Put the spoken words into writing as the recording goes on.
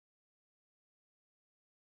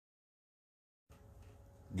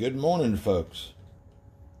Good morning, folks.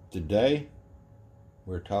 Today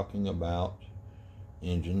we're talking about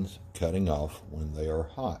engines cutting off when they are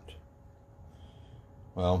hot.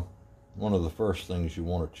 Well, one of the first things you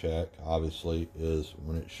want to check, obviously, is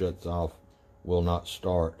when it shuts off, will not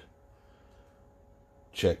start.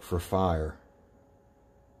 Check for fire.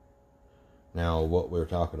 Now, what we're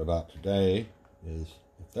talking about today is,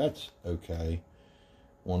 if that's okay,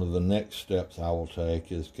 one of the next steps I will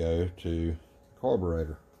take is go to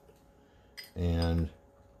carburetor, and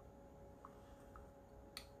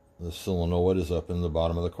the solenoid is up in the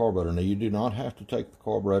bottom of the carburetor. Now, you do not have to take the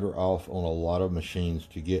carburetor off on a lot of machines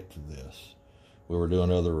to get to this. We were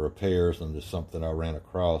doing other repairs, and there's something I ran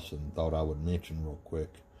across and thought I would mention real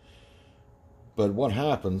quick. But what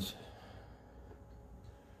happens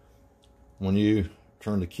when you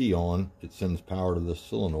turn the key on, it sends power to the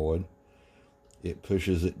solenoid. It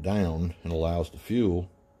pushes it down and allows the fuel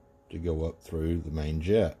to go up through the main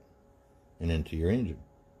jet and into your engine.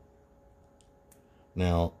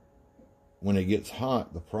 Now, when it gets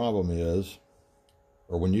hot, the problem is,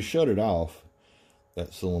 or when you shut it off,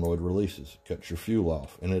 that solenoid releases, cuts your fuel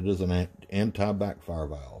off, and it is an anti-backfire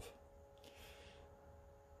valve.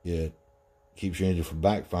 It keeps your engine from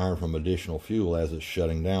backfiring from additional fuel as it's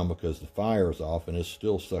shutting down, because the fire is off and it's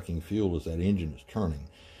still sucking fuel as that engine is turning.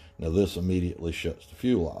 Now, this immediately shuts the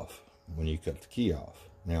fuel off when you cut the key off.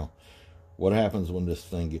 Now, what happens when this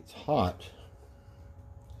thing gets hot?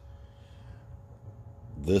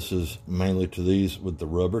 This is mainly to these with the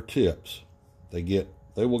rubber tips. They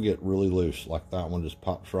will get really loose, like that one just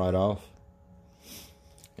pops right off.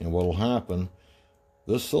 And what will happen,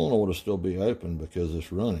 this solenoid will still be open because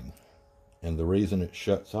it's running. And the reason it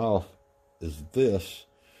shuts off is this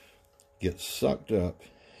gets sucked up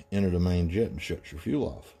into the main jet and shuts your fuel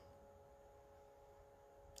off.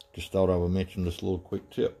 Just thought I would mention this little quick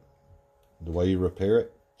tip. The way you repair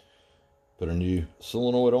it, put a new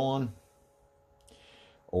solenoid on,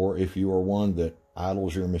 or if you are one that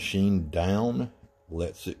idles your machine down,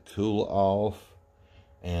 lets it cool off,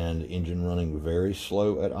 and the engine running very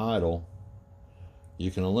slow at idle, you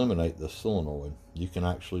can eliminate the solenoid. You can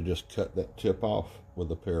actually just cut that tip off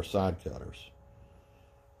with a pair of side cutters.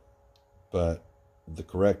 But the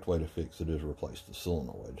correct way to fix it is replace the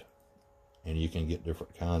solenoid. And you can get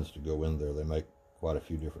different kinds to go in there. They make quite a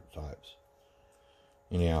few different types.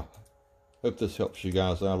 Anyhow, hope this helps you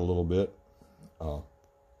guys out a little bit. Y'all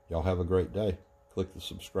have a great day. Click the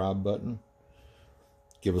subscribe button.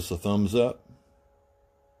 Give us a thumbs up.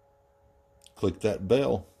 Click that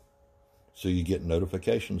bell so you get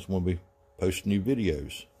notifications when we post new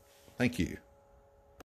videos. Thank you.